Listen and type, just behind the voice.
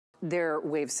their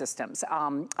wave systems.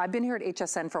 I've been here at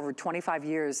HSN for over 25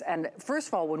 years, and first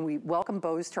of all, when we welcomed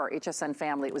Bose to our HSN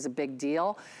family, it was a big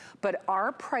deal, but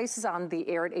our prices on the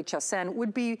air at HSN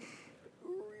would be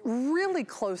really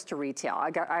close to retail.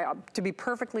 To be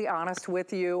perfectly honest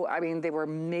with you, I mean, they were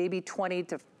maybe $20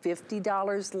 to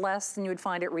 $50 less than you would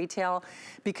find at retail,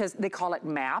 because they call it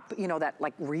MAP, you know, that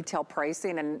like retail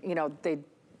pricing, and they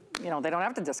don't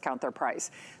have to discount their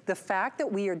price. The fact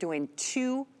that we are doing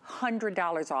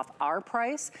 $200 off our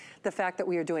price, the fact that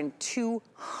we are doing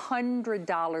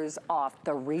 $200 off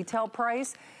the retail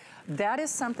price, that is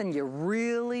something you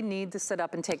really need to sit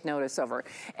up and take notice over.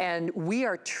 And we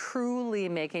are truly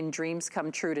making dreams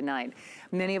come true tonight.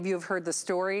 Many of you have heard the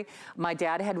story. My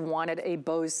dad had wanted a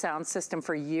Bose sound system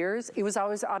for years. It was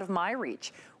always out of my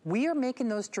reach. We are making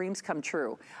those dreams come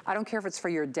true. I don't care if it's for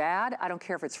your dad. I don't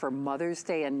care if it's for Mother's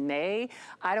Day in May.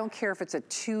 I don't care if it's a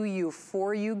to you,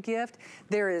 for you gift.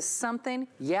 There is something,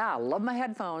 yeah, I love my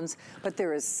headphones, but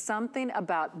there is something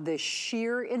about the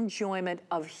sheer enjoyment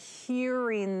of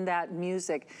hearing that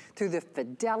music through the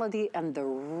fidelity and the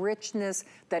richness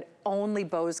that only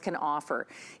Bose can offer.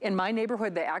 In my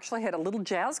neighborhood, they actually had a little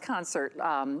jazz concert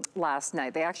last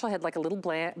night. They actually had like a little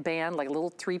band, like a little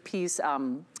three-piece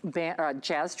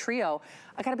jazz trio.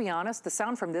 I gotta be honest, the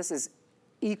sound from this is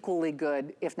equally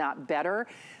good, if not better.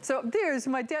 So there's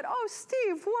my dad. Oh,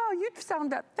 Steve, wow, you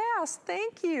sound that fast.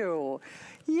 Thank you.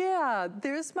 Yeah,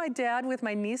 there's my dad with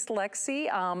my niece, Lexi.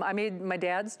 I made my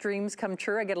dad's dreams come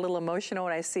true. I get a little emotional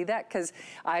when I see that, because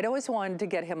I'd always wanted to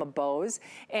get him a Bose,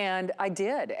 and I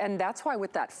did. And that's why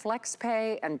with that flex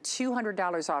pay and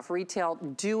 $200 off retail,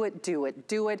 do it, do it,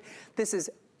 do it. This is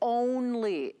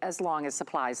only as long as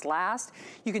supplies last.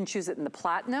 You can choose it in the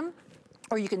platinum,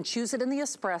 or you can choose it in the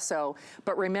espresso,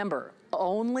 but remember,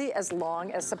 only as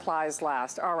long as supplies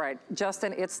last. All right,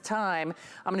 Justin, it's time.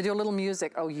 I'm gonna do a little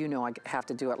music. Oh, you know I have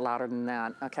to do it louder than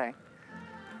that. Okay.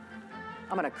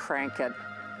 I'm gonna crank it.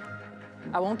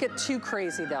 I won't get too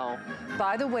crazy though.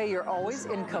 By the way, you're always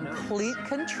in complete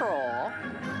control.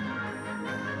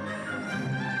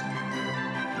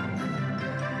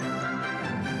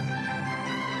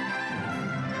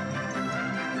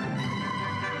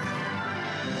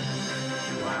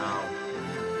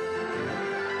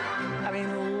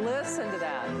 Listen to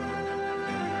that.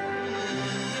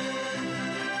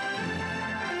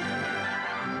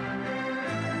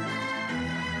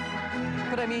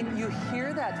 But I mean, you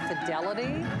hear that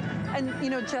fidelity, and you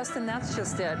know, Justin, that's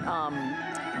just it.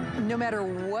 No matter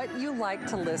what you like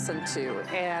to listen to,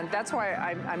 and that's why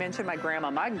I mentioned my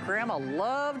grandma. My grandma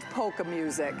loved polka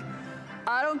music.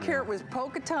 I don't care, it was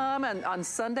polka time on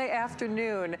Sunday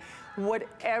afternoon.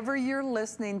 Whatever you're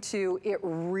listening to, it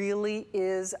really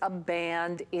is a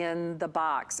band in the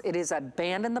box. It is a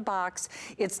band in the box.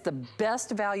 It's the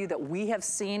best value that we have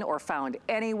seen or found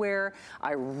anywhere.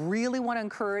 I really want to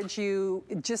encourage you,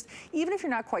 just even if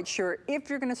you're not quite sure if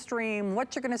you're going to stream,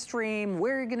 what you're going to stream,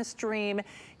 where you're going to stream,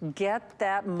 get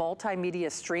that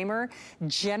multimedia streamer.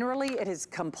 Generally, it is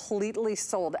completely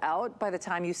sold out by the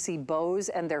time you see Bose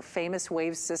and their famous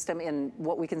wave system in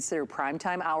what we consider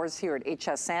primetime hours here at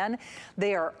HSN.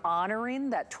 They are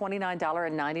honoring that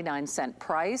 $29.99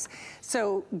 price.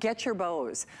 So get your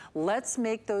Bose. Let's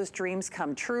make those dreams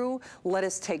come true. Let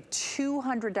us take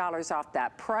 $200 off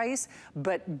that price,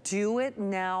 but do it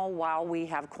now while we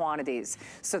have quantities.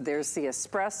 So there's the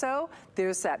espresso,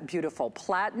 there's that beautiful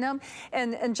platinum,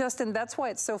 and Justin, that's why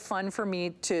it's so fun for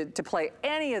me to play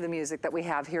any of the music that we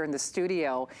have here in the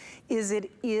studio, is it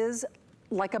is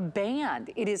like a band.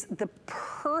 It is the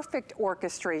perfect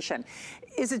orchestration.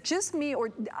 Is it just me, or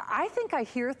I think I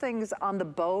hear things on the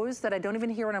Bose that I don't even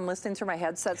hear when I'm listening through my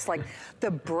headsets, like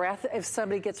the breath if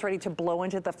somebody gets ready to blow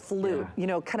into the flute, you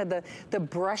know, kind of the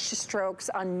brush strokes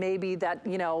on maybe that,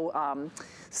 you know,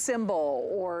 cymbal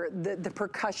or the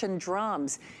percussion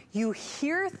drums. You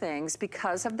hear things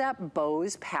because of that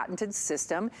Bose patented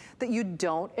system that you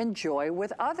don't enjoy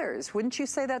with others. Wouldn't you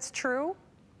say that's true?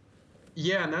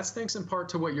 Yeah, and that's thanks in part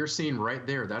to what you're seeing right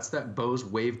there. That's that Bose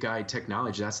waveguide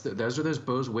technology. Those are those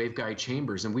Bose waveguide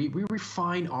chambers, and we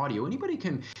refine audio. Anybody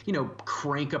can, you know,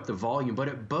 crank up the volume, but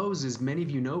at Bose, as many of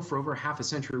you know, for over half a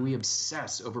century, we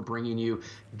obsess over bringing you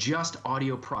just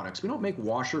audio products. We don't make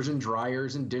washers and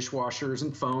dryers and dishwashers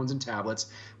and phones and tablets.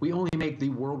 We only make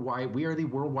we are the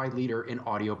worldwide leader in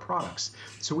audio products.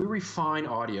 So we refine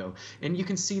audio, and you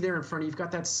can see there in front of you, you've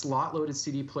got that slot-loaded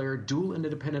CD player, dual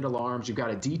independent alarms. You've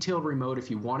got a detailed remote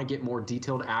if you want to get more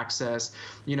detailed access,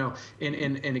 you know, and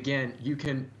again, you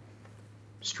can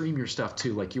stream your stuff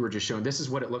too, like you were just showing. This is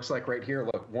what it looks like right here.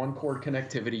 Look, one cord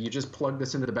connectivity. You just plug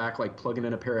this into the back like plugging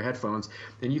in a pair of headphones.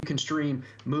 Then you can stream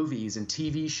movies and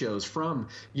TV shows from,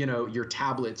 you know, your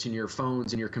tablets and your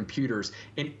phones and your computers,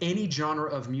 and any genre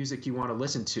of music you want to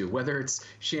listen to, whether it's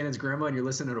Shannon's grandma and you're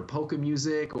listening to polka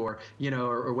music, or, you know,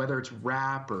 or whether it's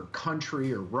rap or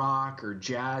country or rock or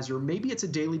jazz, or maybe it's a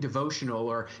daily devotional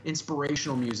or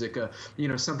inspirational music, you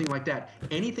know, something like that.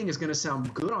 Anything is going to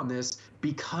sound good on this,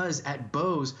 because at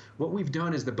Bose, what we've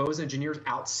done is the Bose engineers,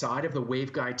 outside of the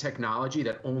waveguide technology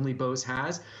that only Bose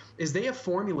has, is they have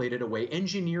formulated a way,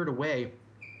 engineered a way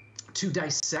to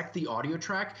dissect the audio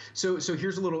track. So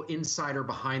here's a little insider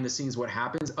behind the scenes what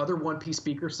happens. Other one-piece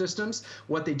speaker systems,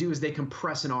 what they do is they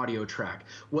compress an audio track.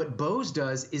 What Bose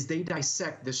does is they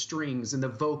dissect the strings and the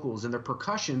vocals and the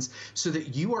percussions so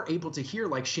that you are able to hear,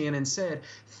 like Shannon said,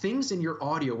 things in your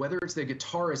audio, whether it's the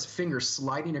guitarist's finger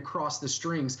sliding across the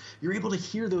strings, you're able to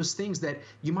hear those things that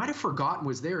you might have forgotten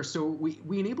was there. So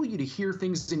we enable you to hear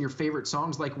things in your favorite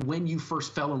songs, like when you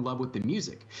first fell in love with the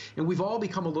music. And we've all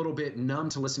become a little bit numb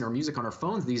to listen to our music on our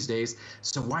phones these days,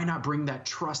 so why not bring that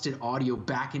trusted audio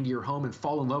back into your home and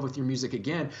fall in love with your music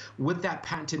again with that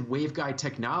patented waveguide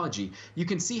technology? You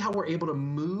can see how we're able to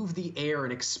move the air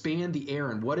and expand the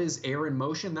air. And what is air in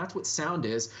motion? That's what sound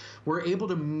is. We're able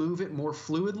to move it more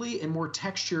fluidly and more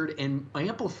textured and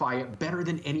amplify it better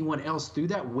than anyone else through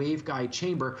that waveguide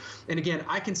chamber. And again,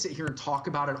 I can sit here and talk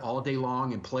about it all day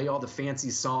long and play all the fancy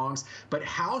songs, but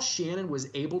how Shannon was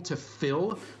able to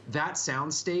fill that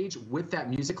sound stage with that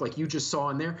music, like you just saw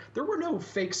in there, there were no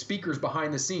fake speakers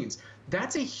behind the scenes.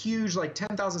 That's a huge, like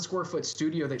 10,000 square foot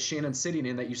studio that Shannon's sitting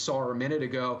in that you saw a minute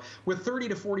ago, with 30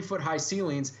 to 40 foot high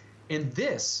ceilings. And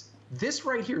this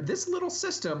right here, this little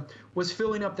system was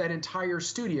filling up that entire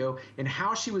studio, and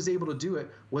how she was able to do it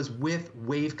was with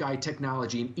waveguide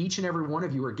technology. And each and every one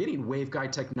of you are getting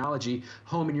waveguide technology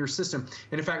home in your system.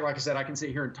 And in fact, like I said, I can sit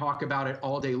here and talk about it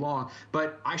all day long,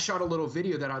 but I shot a little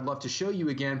video that I'd love to show you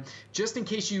again, just in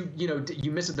case you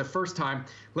missed it the first time.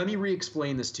 Let me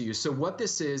re-explain this to you. So what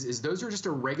this is those are just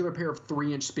a regular pair of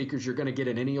 3-inch speakers you're going to get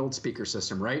in any old speaker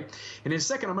system, right? And in a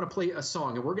second, I'm going to play a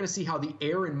song, and we're going to see how the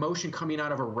air and motion coming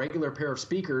out of a regular pair of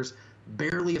speakers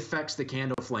barely affects the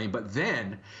candle flame. But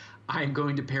then I'm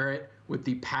going to pair it with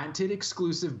the patented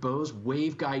exclusive Bose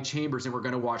waveguide chambers, and we're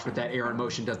going to watch what that air and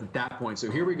motion does at that point. So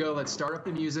here we go. Let's start up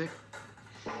the music.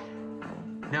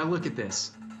 Now look at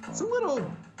this. It's a little,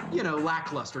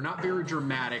 lackluster, not very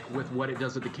dramatic with what it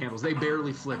does with the candles. They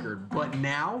barely flickered. But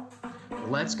now,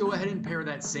 let's go ahead and pair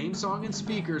that same song and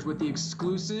speakers with the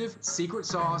exclusive secret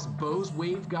sauce Bose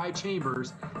waveguide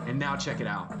chambers. And now check it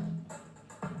out.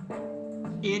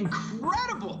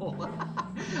 Incredible!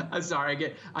 I'm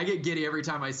sorry, I get giddy every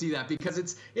time I see that, because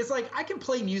it's like I can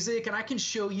play music and I can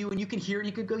show you and you can hear it and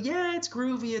you can go, yeah, it's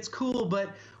groovy, it's cool,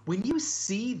 but when you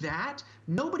see that,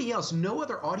 nobody else, no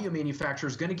other audio manufacturer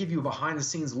is going to give you a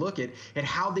behind-the-scenes look at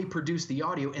how they produce the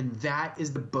audio, and that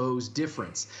is the Bose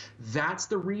difference. That's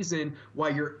the reason why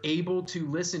you're able to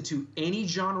listen to any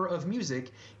genre of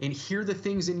music and hear the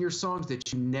things in your songs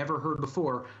that you never heard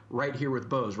before right here with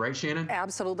Bose. Right, Shannon?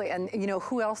 Absolutely. And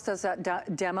who else does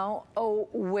that demo? Oh,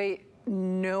 wait,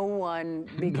 no one,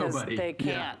 because Nobody. They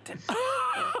can't.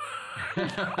 Yeah.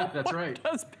 That's right.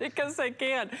 Just because they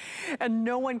can't. And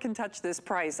no one can touch this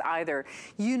price either.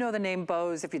 You know the name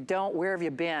Bose. If you don't, where have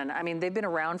you been? I mean, they've been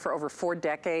around for over 4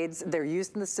 decades. They're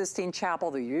used in the Sistine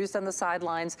Chapel. They're used on the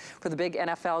sidelines for the big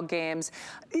NFL games.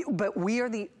 But we are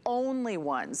the only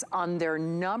ones on their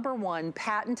 #1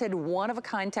 patented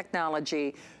one-of-a-kind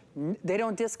technology. They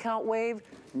don't discount Wave.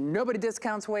 Nobody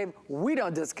discounts Wave. We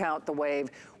don't discount the Wave.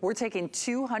 We're taking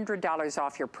 $200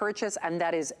 off your purchase, and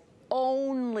that is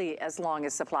only as long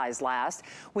as supplies last.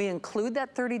 We include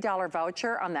that $30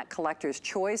 voucher on that collector's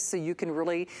choice, so you can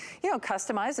really,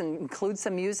 customize and include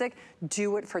some music.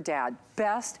 Do it for Dad.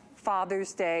 Best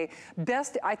Father's Day.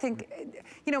 Best, I think,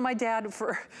 my dad,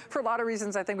 for a lot of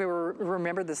reasons, I think we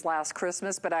remember this last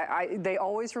Christmas, but they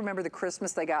always remember the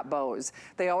Christmas they got Bose.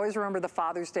 They always remember the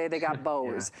Father's Day they got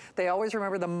Bose. Yeah. They always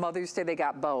remember the Mother's Day they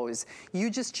got Bose. You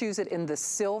just choose it in the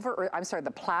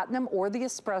the platinum or the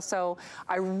espresso.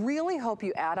 I really hope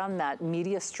you add on that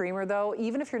media streamer, though,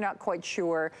 even if you're not quite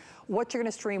sure what you're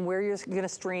going to stream, where you're going to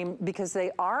stream, because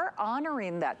they are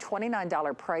honoring that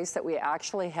 $29 price that we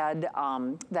actually had,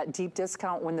 that deep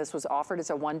discount when this was offered as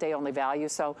a one-day only value.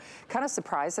 So kind of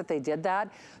surprised that they did that.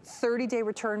 30-day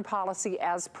return policy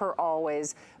as per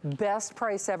always. Best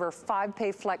price ever,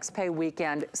 5-pay flex pay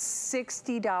weekend,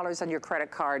 $60 on your credit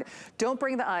card. Don't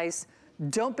bring the ice.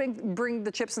 Don't bring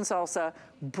the chips and salsa.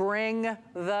 Bring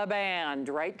the band,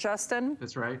 right, Justin?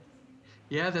 That's right.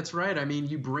 Yeah, that's right. I mean,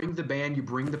 you bring the band, you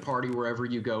bring the party wherever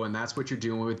you go, and that's what you're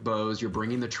doing with Bose. You're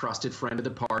bringing the trusted friend to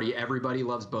the party. Everybody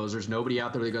loves Bose. There's nobody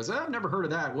out there that goes, oh, I've never heard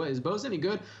of that. What, is Bose any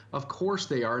good? Of course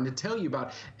they are. And to tell you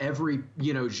about every,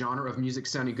 genre of music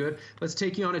sounding good, let's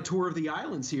take you on a tour of the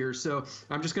islands here. So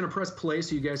I'm just going to press play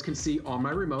so you guys can see on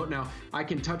my remote. Now, I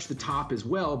can touch the top as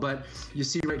well, but you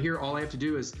see right here, all I have to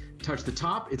do is touch the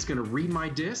top. It's going to read my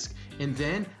disc, and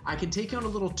then I can take you on a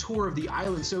little tour of the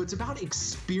island. So it's about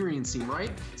experiencing,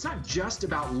 right? It's not just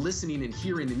about listening and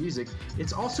hearing the music.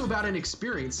 It's also about an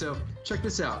experience. So check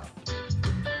this out.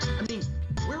 I mean,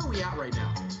 where are we at right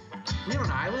now? We on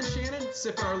an island, Shannon,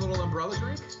 sipping our little umbrella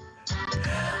drink?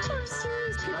 I'm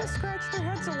serious. People scratch their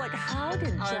heads. They're like, how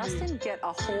did Justin get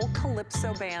a whole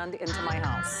Calypso band into my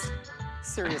house?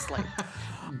 Seriously.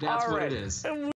 That's what it is.